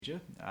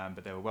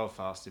but they were well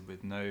fasted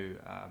with no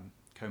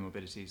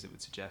comorbidities that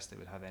would suggest they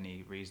would have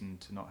any reason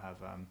to not have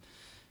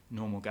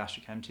normal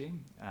gastric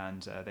emptying.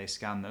 And they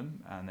scanned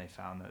them and they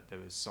found that there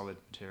was solid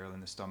material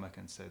in the stomach,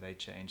 and so they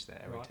changed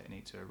their airway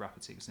technique to a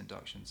rapid sequence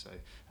induction. So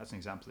that's an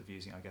example of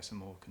using, I guess, a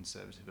more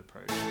conservative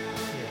approach.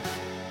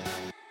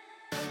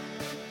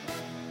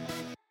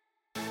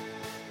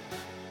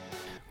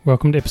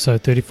 Welcome to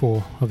episode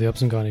 34 of the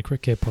Obs and Gynae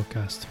Crit Care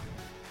podcast.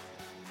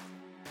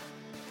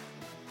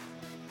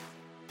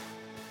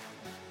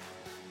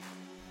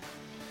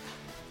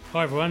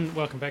 Hi everyone,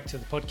 welcome back to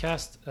the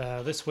podcast.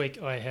 This week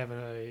I have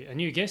a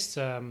new guest,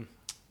 one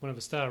of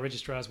the star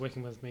registrars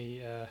working with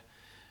me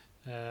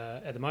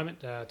at the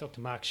moment,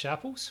 Dr. Mark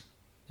Sharples.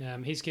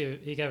 He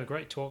gave a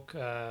great talk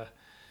at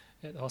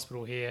the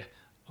hospital here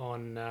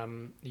on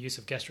the use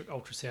of gastric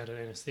ultrasound and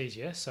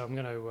anaesthesia, so I'm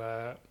going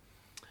to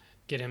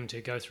get him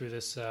to go through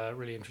this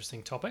really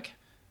interesting topic.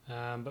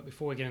 But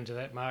before we get into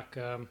that, Mark,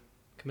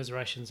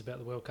 commiserations about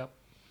the World Cup.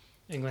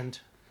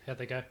 England, how'd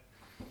they go?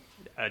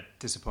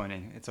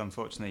 Disappointing. It's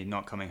unfortunately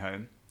not coming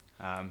home,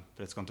 but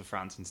it's gone to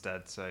France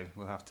instead, so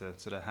we'll have to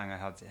sort of hang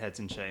our heads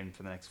in shame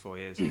for the next 4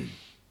 years.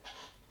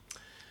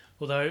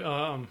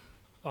 Although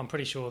I'm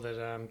pretty sure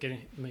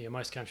that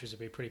most countries would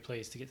be pretty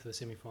pleased to get to the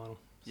semi-final.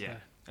 So. Yeah,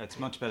 it's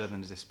much better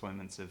than the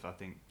disappointments of, I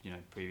think,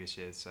 previous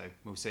years, so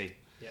we'll see.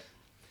 Yeah.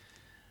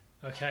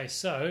 Okay,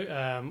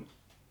 so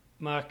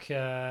Mark,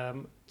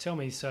 tell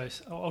me, so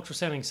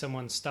ultrasounding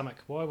someone's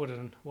stomach, why would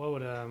an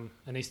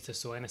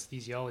anaesthetist or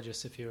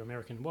anesthesiologist, if you're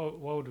American,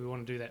 why would we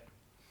want to do that?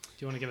 Do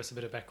you want to give us a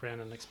bit of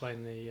background and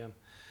explain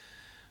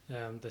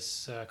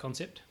this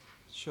concept?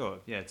 Sure,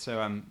 yeah.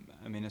 So,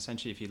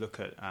 essentially, if you look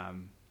at,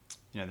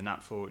 the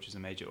NAT4, which is a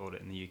major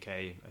audit in the UK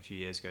a few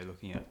years ago,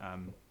 looking at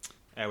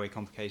airway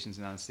complications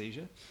in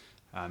anaesthesia.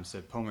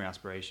 So pulmonary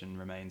aspiration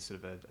remains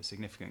sort of a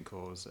significant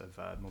cause of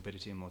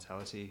morbidity and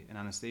mortality in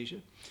anaesthesia.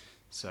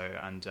 So,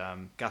 and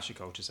gastric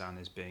ultrasound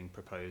is being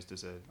proposed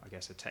as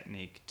a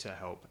technique to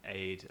help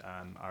aid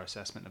our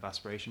assessment of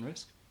aspiration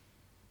risk.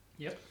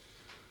 Yep.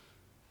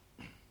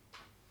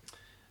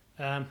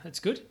 That's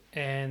good.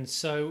 And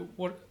so,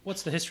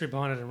 what's the history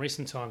behind it in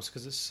recent times?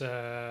 Because it's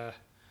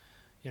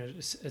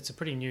it's a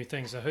pretty new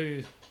thing. So,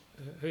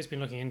 who's been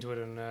looking into it,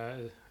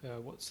 and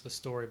what's the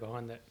story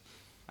behind that?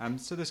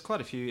 So there's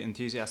quite a few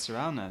enthusiasts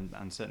around,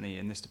 and certainly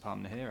in this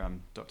department here,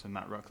 I'm Dr.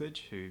 Matt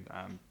Ruckledge, who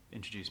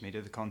introduced me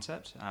to the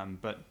concept.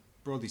 But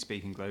broadly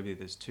speaking, globally,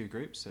 there's two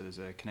groups. So there's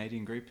a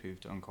Canadian group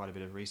who've done quite a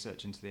bit of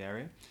research into the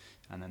area,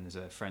 and then there's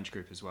a French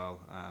group as well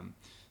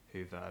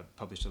who've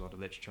published a lot of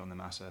literature on the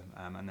matter,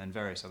 and then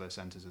various other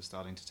centres are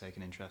starting to take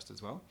an interest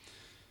as well.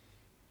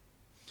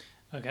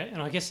 Okay,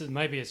 and I guess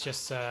maybe it's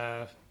just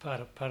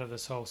part of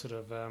this whole sort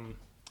of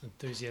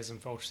enthusiasm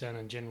for ultrasound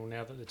in general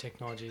now that the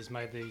technology has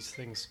made these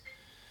things.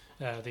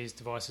 These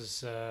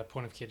devices,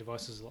 point-of-care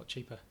devices, a lot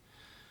cheaper.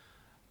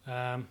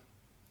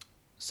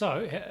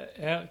 So,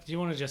 do you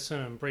want to just,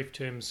 in brief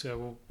terms,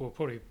 we'll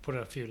probably put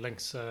a few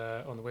links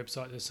on the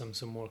website. There's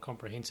some more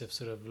comprehensive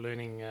sort of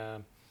learning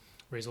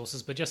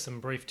resources, but just in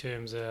brief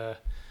terms,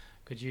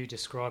 could you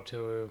describe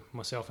to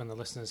myself and the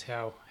listeners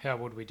how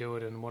would we do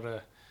it, and what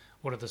are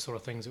the sort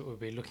of things that we'll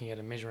be looking at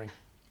and measuring?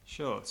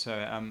 Sure. So,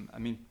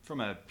 from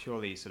a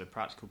purely sort of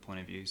practical point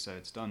of view, so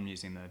it's done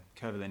using the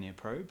curvilinear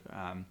probe.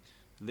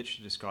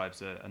 Literature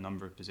describes a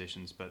number of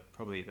positions, but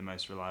probably the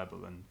most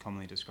reliable and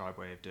commonly described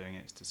way of doing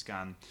it is to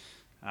scan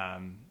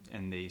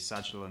in the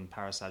sagittal and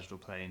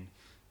parasagittal plane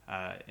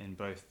in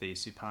both the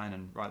supine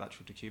and right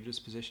lateral decubitus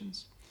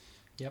positions.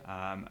 Yep.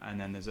 And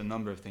then there's a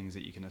number of things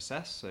that you can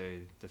assess. So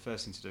the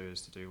first thing to do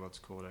is to do what's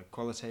called a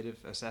qualitative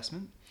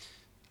assessment.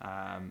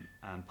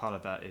 And part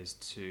of that is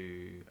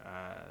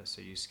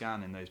so you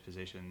scan in those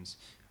positions,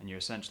 and you're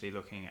essentially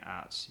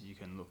you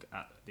can look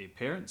at the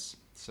appearance.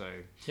 So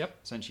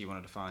essentially you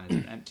want to define is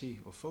it empty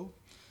or full,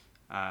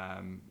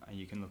 and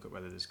you can look at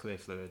whether there's clear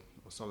fluid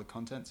or solid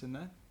contents in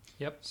there.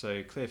 Yep.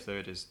 So clear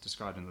fluid is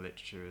described in the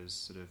literature as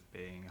sort of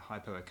being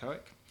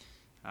hypoechoic,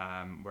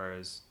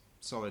 whereas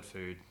solid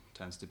food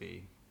tends to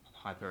be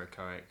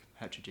hyperechoic,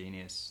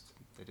 heterogeneous.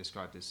 They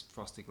describe this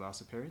frosted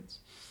glass appearance.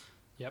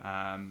 Yep.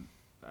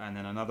 And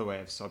then another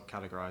way of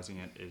subcategorizing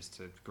it is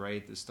to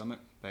grade the stomach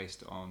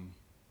based on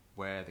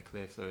where the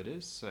clear fluid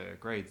is. So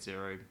grade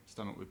 0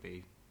 stomach would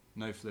be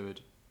no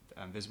fluid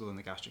visible in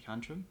the gastric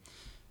antrum.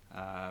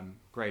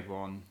 Grade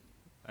 1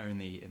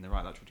 only in the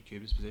right lateral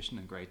decubitus position,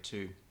 and grade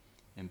 2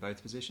 in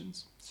both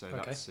positions. So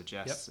that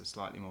suggests a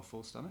slightly more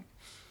full stomach.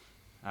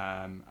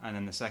 And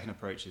then the second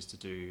approach is to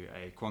do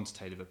a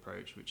quantitative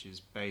approach, which is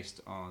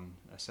based on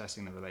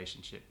assessing the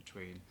relationship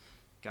between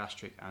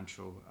gastric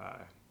antral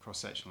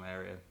cross-sectional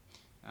area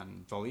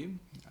and volume,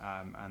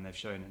 and they've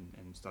shown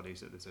in studies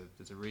that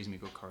there's a reasonably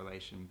good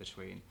correlation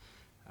between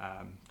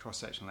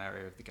cross-sectional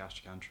area of the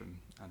gastric antrum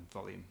and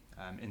volume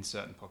in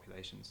certain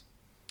populations.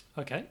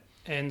 Okay,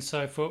 and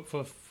so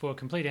for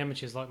complete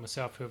amateurs like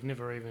myself who have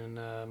never even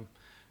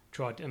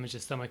tried to image the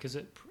stomach, is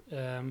it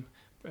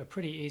a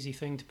pretty easy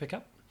thing to pick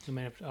up? I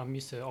mean, I'm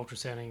used to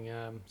ultrasounding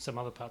some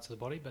other parts of the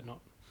body, but not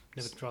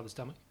never tried the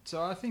stomach?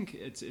 So I think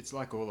it's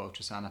like all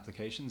ultrasound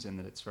applications in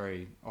that it's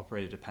very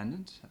operator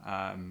dependent.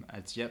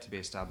 It's yet to be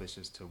established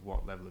as to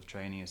what level of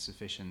training is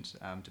sufficient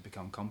to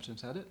become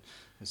competent at it.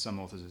 As some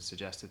authors have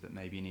suggested that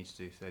maybe you need to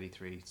do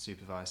 33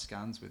 supervised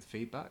scans with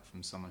feedback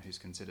from someone who's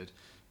considered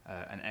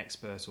an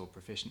expert or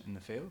proficient in the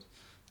field.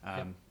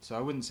 So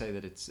I wouldn't say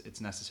that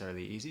it's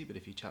necessarily easy, but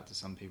if you chat to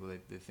some people,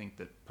 they think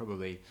that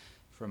probably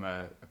from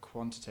a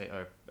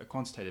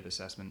quantitative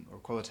assessment or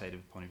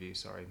qualitative point of view,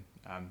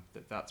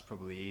 that's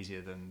probably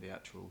easier than the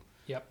actual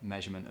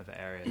measurement of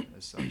area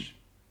as such.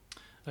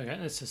 Okay,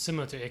 and it's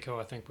similar to echo,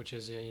 I think, which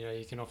is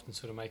you can often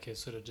sort of make a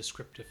sort of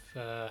descriptive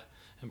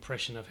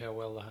impression of how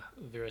well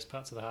the various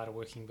parts of the heart are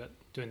working, but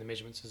doing the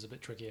measurements is a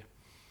bit trickier.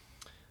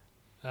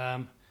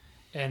 So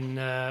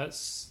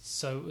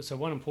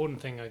one important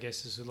thing, I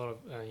guess, is a lot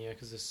of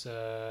because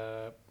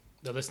the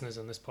listeners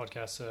on this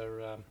podcast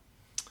are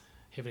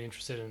heavily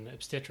interested in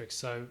obstetrics.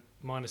 So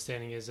my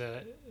understanding is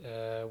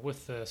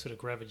with the sort of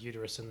gravid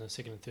uterus in the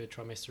second and third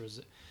trimester,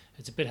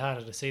 it's a bit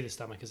harder to see the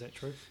stomach. Is that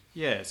true?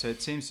 Yeah, so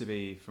it seems to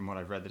be, from what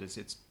I've read, that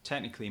it's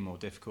technically more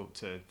difficult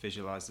to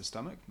visualise the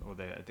stomach, or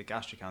the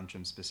gastric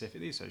antrum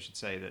specifically. So I should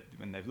say that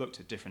when they've looked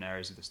at different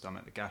areas of the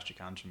stomach, the gastric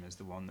antrum is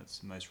the one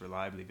that's most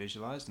reliably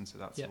visualised, and so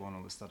that's the one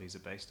all the studies are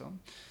based on.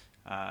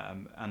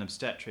 And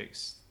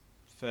obstetrics,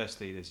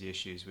 firstly, there's the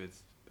issues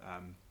with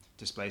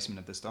displacement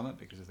of the stomach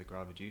because of the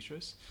gravid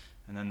uterus.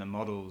 And then the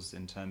models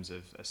in terms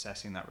of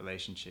assessing that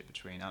relationship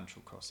between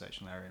antral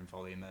cross-sectional area and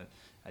volume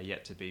are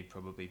yet to be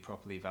probably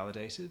properly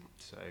validated.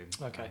 So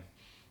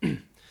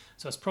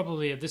so it's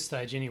probably at this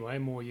stage anyway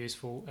more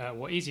useful,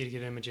 easier to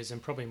get images, and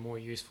probably more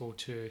useful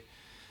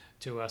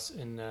to us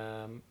in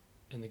the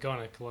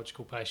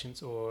gynecological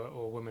patients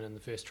or women in the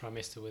first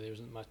trimester where there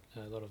isn't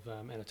a lot of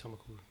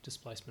anatomical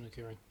displacement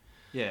occurring.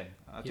 Yeah,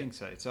 I think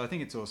so. So I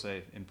think it's also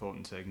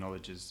important to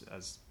acknowledge,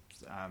 as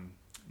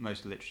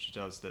most literature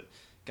does, that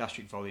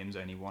gastric volume is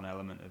only one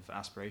element of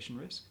aspiration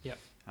risk. Yep.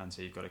 And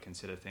so you've got to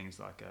consider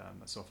things like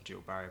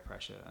esophageal barrier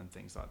pressure and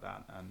things like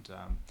that. And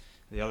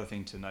the other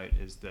thing to note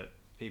is that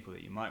people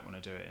that you might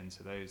want to do it in,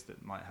 so those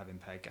that might have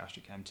impaired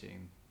gastric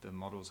emptying, the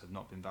models have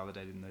not been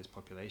validated in those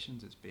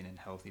populations. It's been in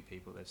healthy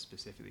people. They've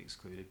specifically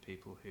excluded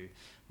people who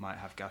might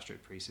have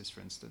gastroparesis,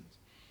 for instance.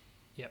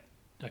 Yep.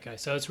 Okay,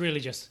 so it's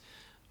really just,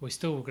 we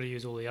still got to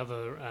use all the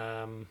other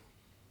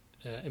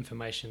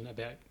information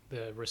about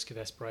the risk of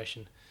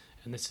aspiration,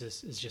 and this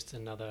is just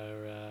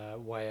another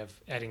way of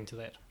adding to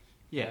that.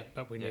 Yeah,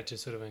 but we need to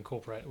sort of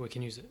incorporate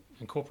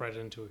it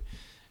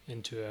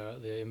into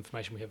the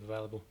information we have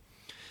available.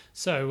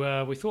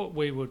 So we thought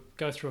we would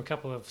go through a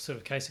couple of sort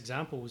of case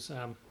examples,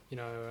 to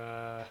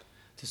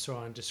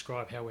try and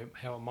describe how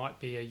it might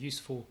be a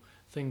useful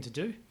thing to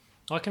do.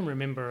 I can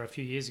remember a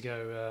few years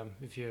ago,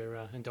 if you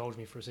indulge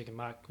me for a second,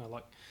 Mark,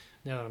 now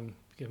that I'm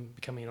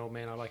becoming an old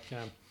man, I like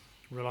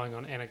relying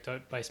on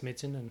anecdote-based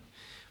medicine and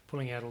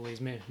pulling out all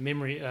these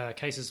memory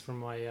cases from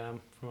my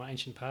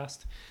ancient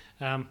past.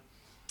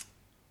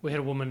 We had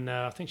a woman,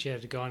 I think she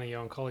had a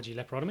gynae-oncology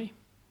laparotomy,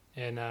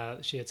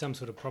 and she had some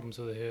sort of problems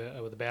with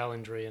a bowel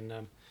injury, and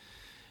so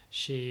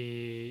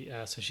she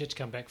had to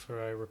come back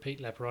for a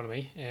repeat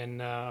laparotomy.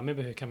 And I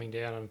remember her coming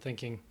down and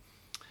thinking,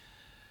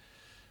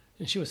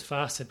 and she was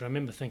fasted, but I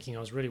remember thinking I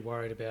was really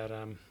worried about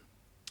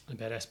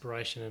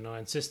aspiration, and I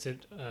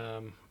insisted.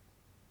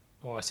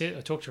 I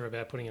talked to her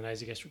about putting a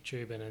nasogastric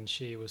tube in, and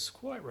she was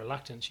quite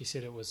reluctant. She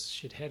said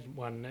she'd had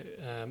one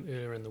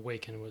earlier in the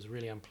week and it was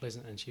really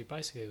unpleasant, and she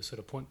basically was sort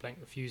of point blank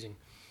refusing.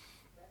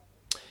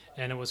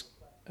 And it was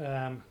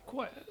I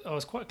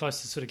was quite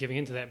close to sort of giving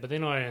into that, but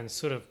then I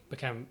sort of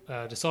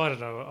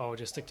decided I'll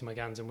just stick to my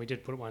guns, and we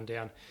did put one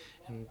down,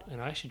 and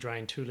I actually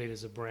drained 2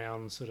 litres of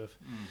brown sort of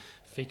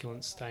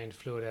feculent stained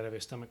fluid out of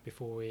her stomach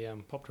before we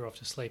popped her off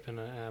to sleep, and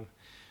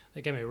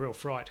that gave me a real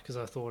fright, because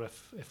I thought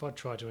if I'd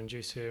tried to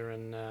induce her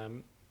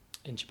and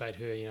intubate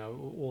her,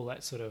 all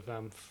that sort of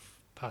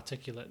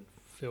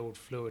particulate-filled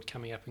fluid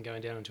coming up and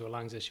going down into her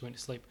lungs as she went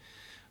to sleep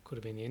could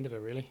have been the end of her,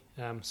 really.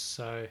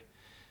 So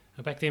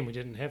back then we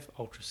didn't have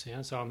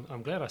ultrasound, so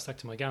I'm glad I stuck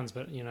to my guns.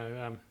 But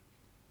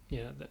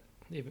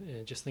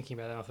just thinking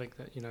about that, I think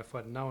that if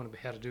I'd known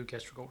how to do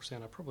gastric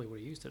ultrasound, I probably would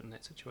have used it in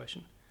that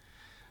situation.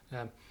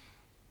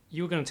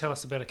 You were going to tell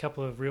us about a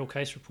couple of real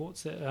case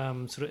reports that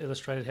sort of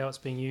illustrated how it's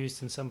being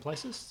used in some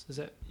places. Is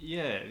that?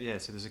 Yeah.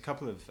 So there's a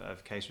couple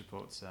of case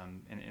reports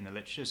in the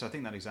literature. So I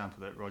think that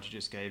example that Roger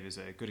just gave is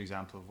a good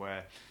example of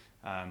where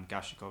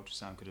gastric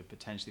ultrasound could have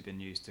potentially been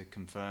used to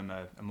confirm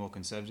a more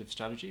conservative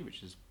strategy,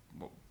 which is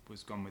what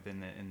was gone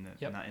within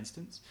in that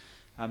instance.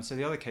 So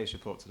the other case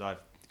reports that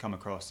I've come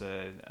across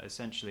are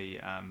essentially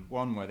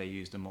one where they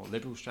used a more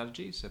liberal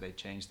strategy, so they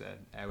changed their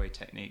airway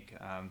technique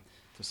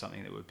for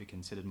something that would be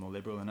considered more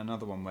liberal, and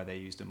another one where they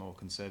used a more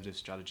conservative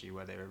strategy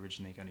where they were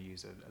originally going to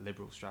use a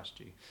liberal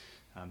strategy,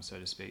 so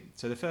to speak.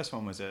 So the first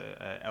one was an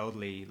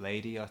elderly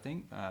lady, I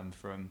think,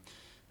 from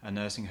a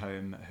nursing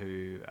home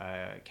who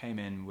came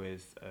in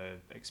with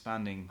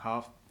expanding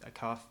calf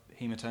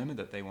hematoma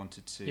that they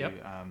wanted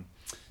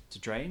to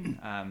drain.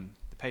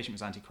 The patient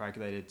was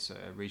anticoagulated, so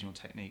a regional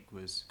technique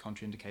was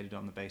contraindicated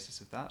on the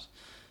basis of that.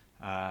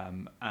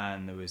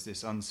 And there was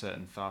this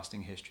uncertain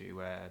fasting history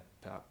where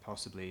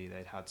possibly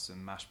they'd had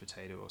some mashed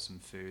potato or some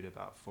food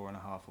about 4.5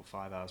 or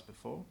 5 hours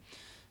before.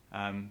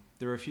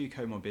 There were a few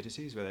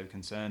comorbidities where they were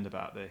concerned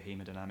about the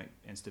hemodynamic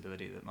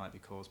instability that might be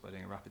caused by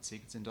doing a rapid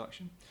sequence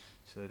induction.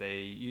 So they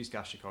used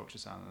gastric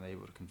ultrasound and they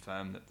were able to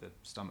confirm that the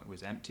stomach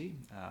was empty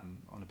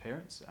on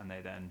appearance, and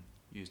they then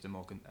used a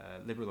more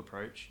liberal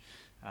approach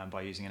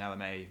by using an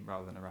LMA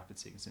rather than a rapid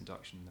sequence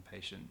induction. The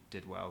patient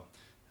did well.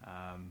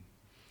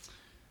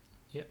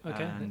 Yeah.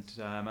 Okay. And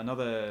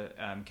another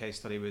case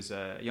study was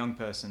a young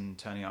person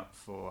turning up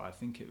for, I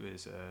think it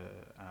was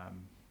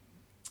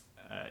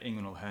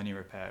inguinal hernia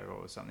repair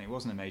or something. It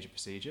wasn't a major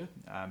procedure,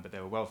 but they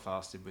were well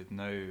fasted with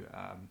no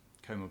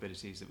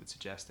comorbidities that would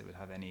suggest they would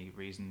have any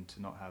reason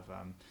to not have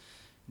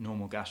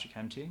normal gastric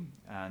emptying.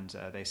 And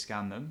they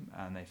scanned them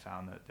and they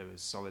found that there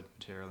was solid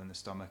material in the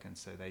stomach, and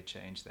so they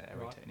changed their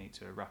airway technique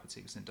to a rapid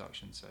sequence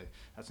induction. So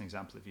that's an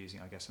example of using,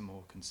 I guess, a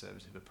more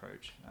conservative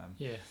approach.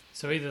 Yeah.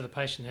 So either the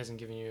patient hasn't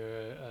given you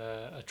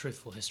a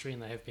truthful history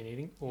and they have been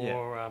eating,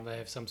 or they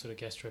have some sort of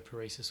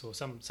gastroparesis or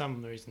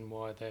some reason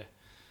why the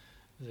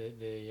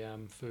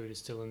food is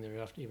still in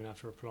there even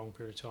after a prolonged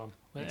period of time.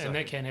 Exactly. And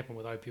that can happen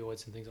with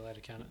opioids and things like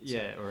that, can't it?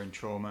 Yeah, or in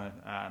trauma.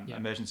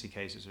 Emergency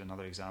cases are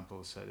another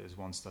example. So there's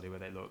one study where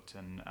they looked,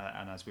 and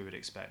as we would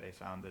expect, they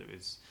found that it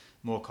was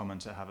more common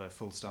to have a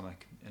full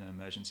stomach in an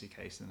emergency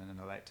case than in an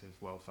elective,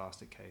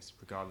 well-fasted case,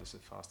 regardless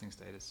of fasting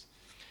status.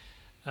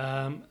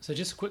 So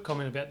just a quick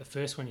comment about the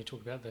first one you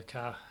talked about, the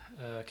calf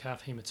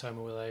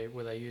hematoma,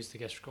 where they used the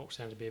gastric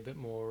ultrasound to be a bit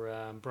more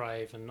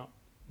brave and not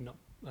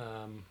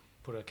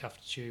put a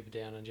cuffed tube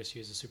down and just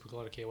use a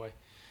supraglottic airway.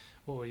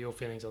 What were your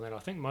feelings on that? I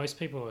think most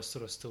people are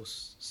sort of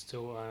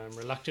still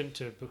reluctant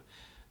to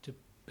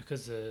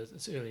because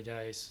it's early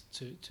days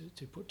to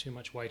put too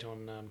much weight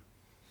on.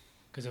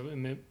 Because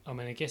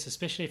I guess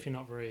especially if you're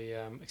not very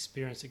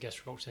experienced at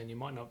gastric ultrasound, you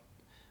might not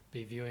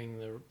be viewing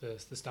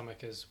the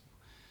stomach as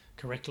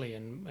correctly,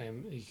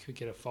 and you could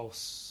get a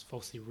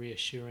falsely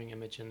reassuring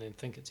image and then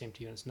think it's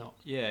empty and it's not.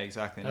 Yeah,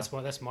 exactly.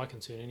 That's my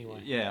concern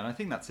anyway. Yeah, and I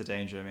think that's the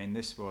danger. I mean,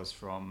 this was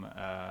from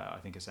I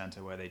think a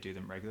centre where they do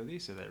them regularly,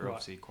 so they're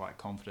obviously quite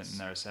confident in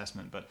their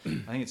assessment. But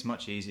I think it's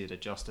much easier to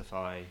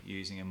justify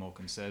using a more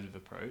conservative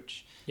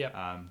approach,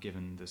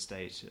 given the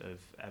state of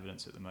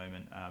evidence at the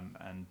moment,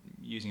 and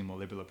using a more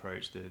liberal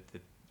approach.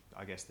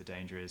 I guess the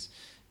danger is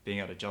being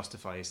able to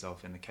justify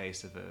yourself in the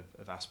case of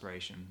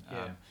aspiration.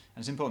 And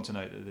it's important to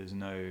note that there's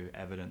no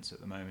evidence at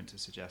the moment to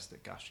suggest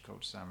that gastric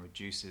ultrasound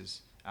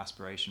reduces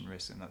aspiration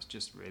risk, and that's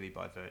just really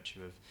by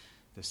virtue of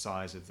the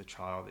size of the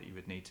trial that you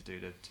would need to do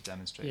to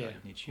demonstrate that.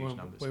 You need huge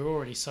numbers. We're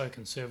already so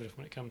conservative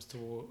when it comes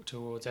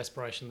towards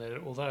aspiration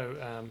that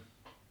although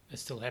it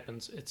still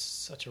happens, it's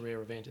such a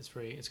rare event, it's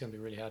going to be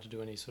really hard to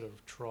do any sort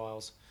of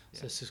trials.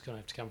 So it's just going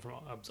to have to come from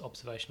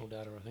observational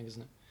data, I think,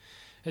 isn't it?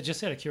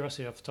 Just out of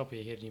curiosity, off the top of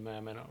your head, you may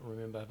or may not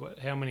remember, but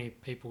how many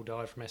people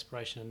died from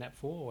aspiration in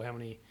NAP4, or how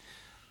many?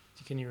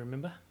 Can you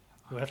remember?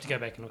 We'll have to go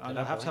back and look. I'll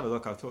have to have a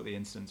look. I thought the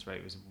incidence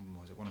rate was it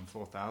 1 in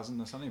 4,000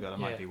 or something, but I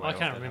might be way off. I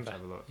can't remember.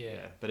 Have a look.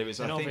 Yeah, but it was.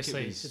 And I think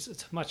obviously,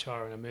 it's much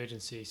higher in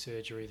emergency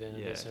surgery than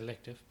it is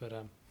elective. But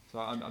so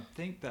I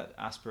think that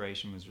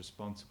aspiration was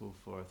responsible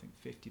for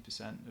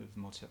 50% of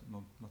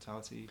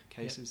mortality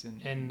cases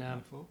in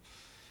NAP4.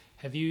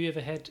 Have you ever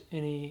had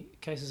any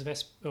cases of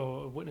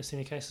or witnessed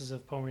any cases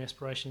of pulmonary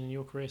aspiration in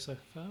your career so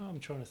far?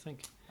 I'm trying to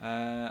think.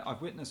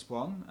 I've witnessed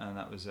one, and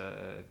that was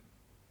a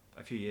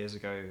few years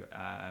ago.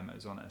 It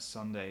was on a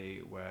Sunday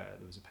where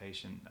there was a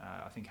patient,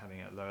 I think,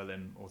 having a lower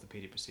limb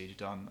orthopedic procedure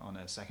done on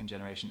a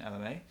second-generation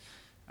LMA,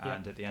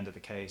 and at the end of the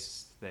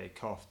case, they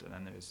coughed, and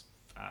then there was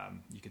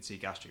you could see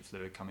gastric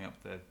fluid coming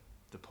up the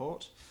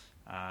port,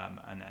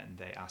 and then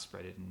they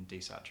aspirated and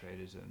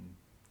desaturated and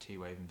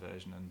T-wave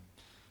inversion and.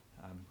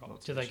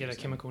 Did they get a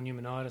chemical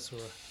pneumonitis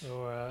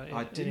or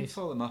I didn't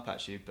follow them up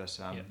actually, but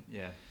So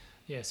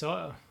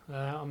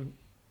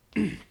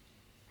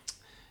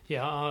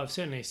I've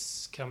certainly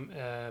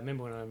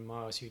remember when in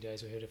my ICU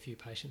days we had a few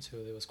patients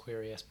who there was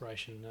query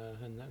aspiration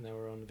and they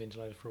were on the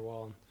ventilator for a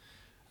while and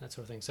that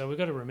sort of thing. So we've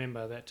got to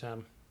remember that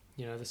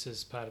this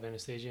is part of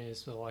anaesthesia.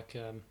 It's like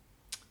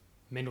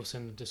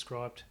Mendelssohn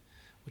described,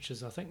 which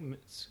is, I think,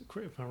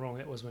 correct me if I'm wrong,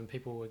 that was when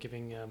people were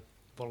giving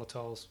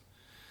volatiles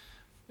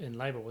in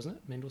labour, wasn't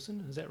it?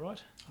 Mendelssohn, is that right?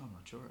 I'm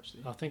not sure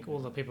actually. I think all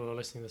the people who are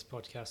listening to this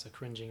podcast are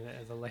cringing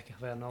at the lack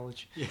of our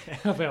knowledge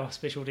of our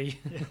specialty.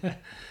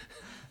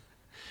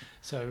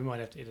 So we might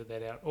have to edit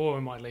that out, or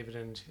we might leave it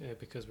in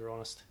because we're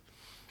honest.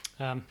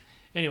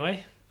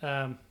 Anyway,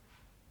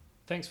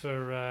 thanks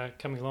for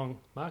coming along,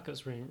 Mark. It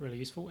was really, really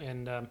useful,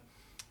 and I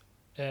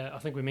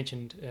think we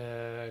mentioned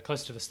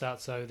close to the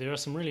start. So there are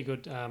some really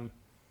good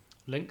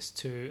links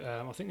to,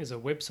 I think there's a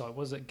website,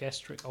 was it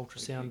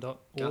gastricultrasound.org?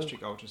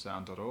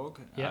 Gastricultrasound.org.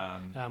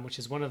 Which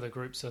is one of the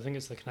groups, I think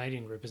it's the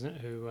Canadian group, isn't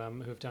it, who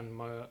have done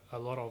a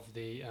lot of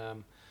the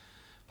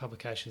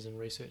publications and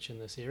research in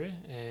this area.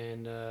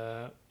 And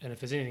if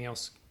there's anything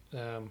else,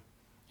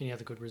 any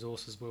other good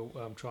resources,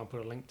 we'll try and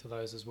put a link to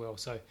those as well.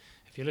 So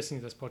if you're listening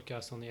to this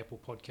podcast on the Apple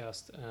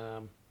Podcast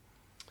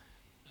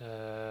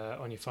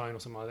on your phone or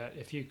something like that,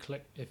 if you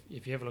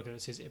have a look at it,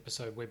 it says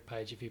episode web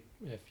page. If you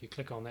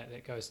click on that,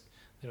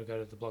 it'll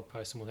go to the blog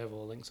post, and we'll have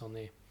all the links on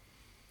there.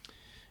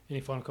 Any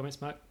final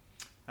comments, Mark?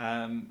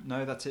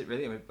 No, that's it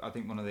really. I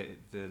think one of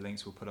the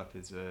links we'll put up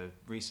is a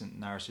recent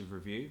narrative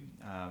review,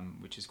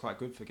 which is quite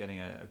good for getting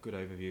a good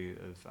overview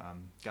of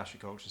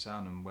gastric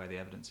ultrasound and where the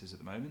evidence is at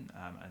the moment.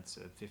 And it's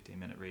a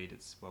 15-minute read.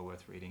 It's well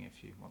worth reading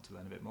if you want to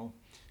learn a bit more.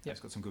 Yep.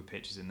 It's got some good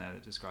pictures in there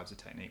that describes the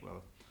technique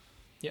well.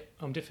 Yep,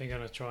 I'm definitely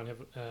going to try and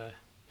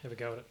have a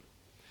go at it.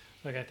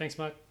 Okay, thanks,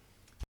 Mark.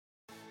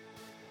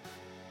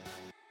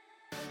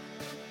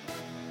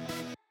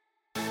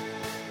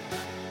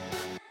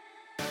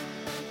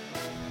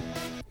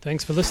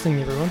 Thanks for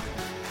listening, everyone.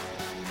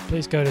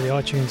 Please go to the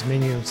iTunes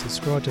menu and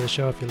subscribe to the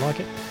show if you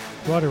like it.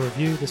 Write a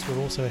review. This will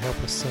also help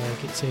us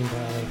get seen by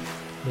other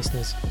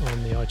listeners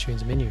on the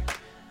iTunes menu.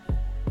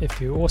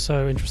 If you're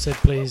also interested,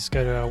 please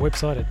go to our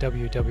website at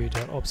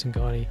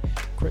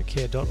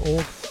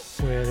www.obsandgynaecritcare.org,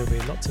 where there'll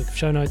be lots of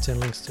show notes and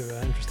links to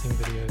interesting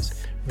videos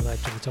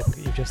related to the topic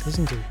that you've just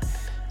listened to.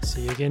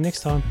 See you again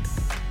next time.